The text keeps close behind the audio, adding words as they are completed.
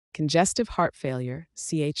Congestive heart failure,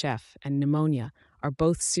 CHF, and pneumonia are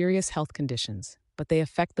both serious health conditions, but they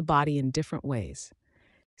affect the body in different ways.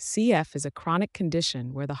 CF is a chronic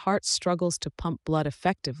condition where the heart struggles to pump blood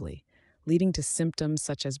effectively, leading to symptoms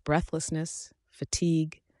such as breathlessness,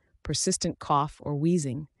 fatigue, persistent cough or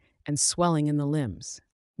wheezing, and swelling in the limbs.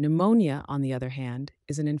 Pneumonia, on the other hand,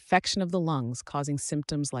 is an infection of the lungs causing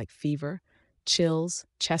symptoms like fever, chills,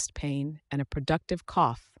 chest pain, and a productive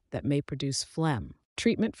cough that may produce phlegm.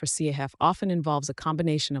 Treatment for CF often involves a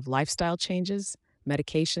combination of lifestyle changes,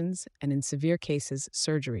 medications, and in severe cases,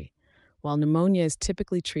 surgery, while pneumonia is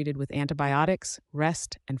typically treated with antibiotics,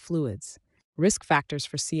 rest, and fluids. Risk factors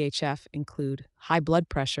for CHF include high blood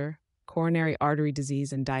pressure, coronary artery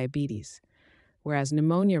disease, and diabetes, whereas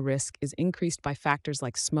pneumonia risk is increased by factors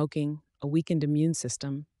like smoking, a weakened immune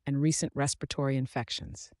system, and recent respiratory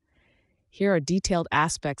infections. Here are detailed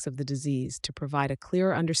aspects of the disease to provide a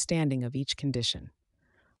clearer understanding of each condition.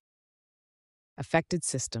 Affected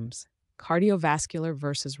systems: cardiovascular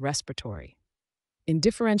versus respiratory. In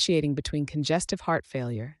differentiating between congestive heart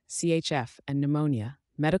failure, CHF, and pneumonia,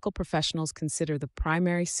 medical professionals consider the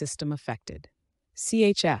primary system affected.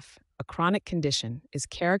 CHF, a chronic condition, is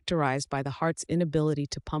characterized by the heart's inability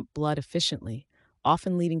to pump blood efficiently,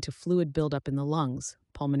 often leading to fluid buildup in the lungs,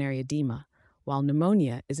 pulmonary edema, while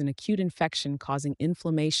pneumonia is an acute infection causing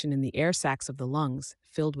inflammation in the air sacs of the lungs,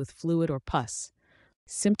 filled with fluid or pus.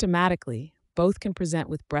 Symptomatically, both can present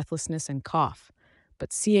with breathlessness and cough, but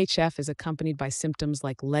CHF is accompanied by symptoms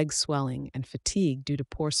like leg swelling and fatigue due to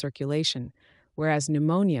poor circulation, whereas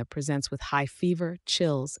pneumonia presents with high fever,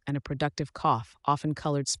 chills, and a productive cough, often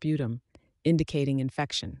colored sputum, indicating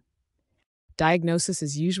infection. Diagnosis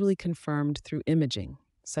is usually confirmed through imaging,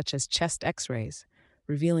 such as chest X-rays,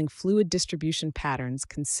 revealing fluid distribution patterns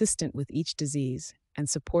consistent with each disease and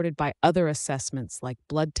supported by other assessments like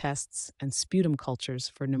blood tests and sputum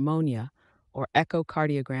cultures for pneumonia or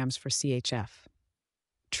echocardiograms for CHF.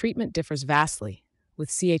 Treatment differs vastly, with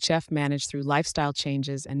CHF managed through lifestyle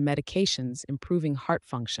changes and medications improving heart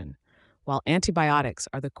function, while antibiotics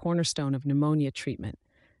are the cornerstone of pneumonia treatment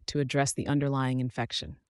to address the underlying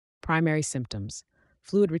infection. Primary symptoms: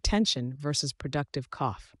 fluid retention versus productive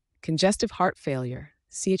cough. Congestive heart failure,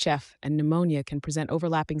 CHF, and pneumonia can present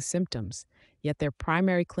overlapping symptoms, yet their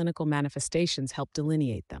primary clinical manifestations help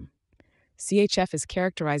delineate them. CHF is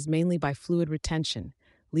characterized mainly by fluid retention,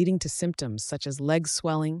 leading to symptoms such as leg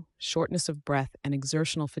swelling, shortness of breath, and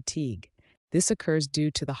exertional fatigue. This occurs due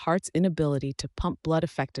to the heart's inability to pump blood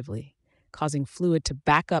effectively, causing fluid to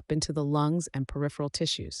back up into the lungs and peripheral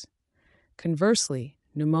tissues. Conversely,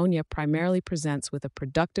 pneumonia primarily presents with a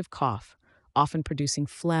productive cough, often producing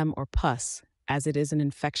phlegm or pus, as it is an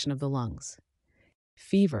infection of the lungs.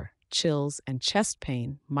 Fever, chills, and chest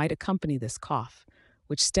pain might accompany this cough,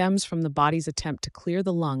 which stems from the body's attempt to clear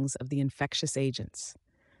the lungs of the infectious agents.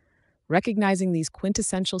 Recognizing these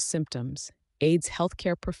quintessential symptoms aids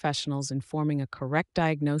healthcare professionals in forming a correct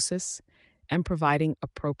diagnosis and providing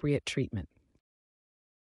appropriate treatment.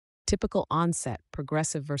 Typical onset,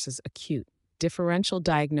 progressive versus acute. Differential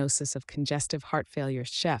diagnosis of congestive heart failure,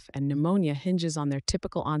 CHF, and pneumonia hinges on their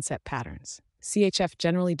typical onset patterns. CHF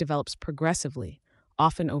generally develops progressively,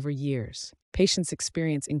 often over years. Patients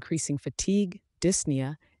experience increasing fatigue,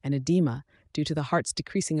 dyspnea, and edema due to the heart's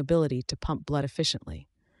decreasing ability to pump blood efficiently.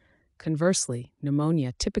 Conversely,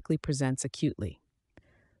 pneumonia typically presents acutely.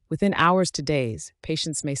 Within hours to days,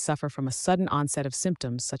 patients may suffer from a sudden onset of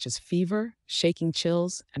symptoms such as fever, shaking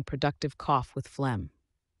chills, and productive cough with phlegm.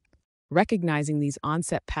 Recognizing these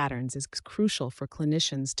onset patterns is crucial for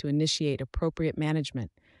clinicians to initiate appropriate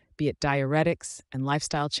management, be it diuretics and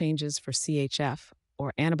lifestyle changes for CHF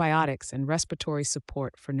or antibiotics and respiratory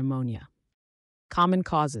support for pneumonia. Common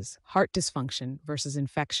causes: heart dysfunction versus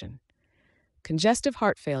infection. Congestive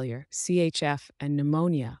heart failure, CHF, and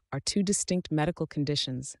pneumonia are two distinct medical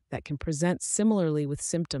conditions that can present similarly with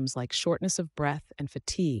symptoms like shortness of breath and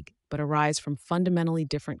fatigue, but arise from fundamentally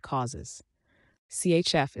different causes.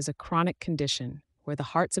 CHF is a chronic condition where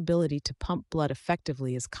the heart's ability to pump blood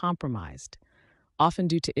effectively is compromised, often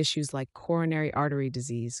due to issues like coronary artery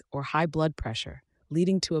disease or high blood pressure,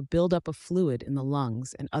 leading to a buildup of fluid in the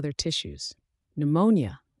lungs and other tissues.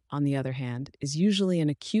 Pneumonia, on the other hand, is usually an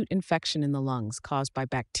acute infection in the lungs caused by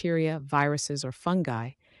bacteria, viruses, or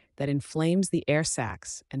fungi that inflames the air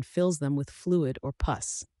sacs and fills them with fluid or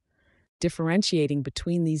pus. Differentiating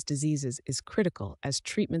between these diseases is critical as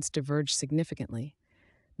treatments diverge significantly.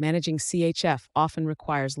 Managing CHF often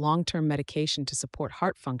requires long-term medication to support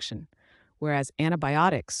heart function, whereas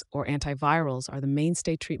antibiotics or antivirals are the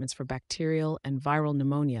mainstay treatments for bacterial and viral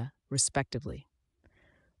pneumonia, respectively.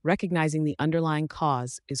 Recognizing the underlying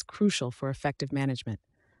cause is crucial for effective management.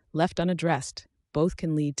 Left unaddressed, both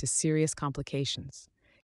can lead to serious complications.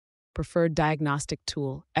 Preferred diagnostic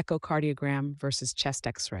tool: echocardiogram versus chest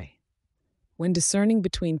X-ray. When discerning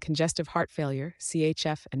between congestive heart failure,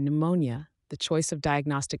 CHF, and pneumonia, the choice of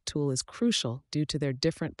diagnostic tool is crucial due to their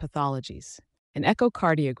different pathologies. An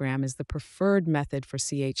echocardiogram is the preferred method for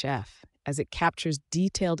CHF, as it captures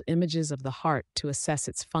detailed images of the heart to assess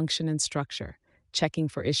its function and structure, checking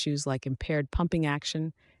for issues like impaired pumping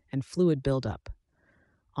action and fluid buildup.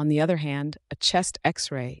 On the other hand, a chest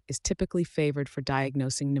X-ray is typically favored for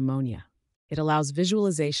diagnosing pneumonia. It allows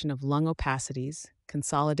visualization of lung opacities,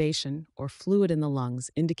 consolidation, or fluid in the lungs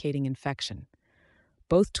indicating infection.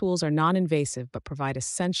 Both tools are non-invasive but provide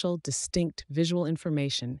essential, distinct visual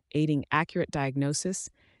information, aiding accurate diagnosis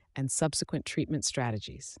and subsequent treatment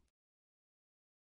strategies.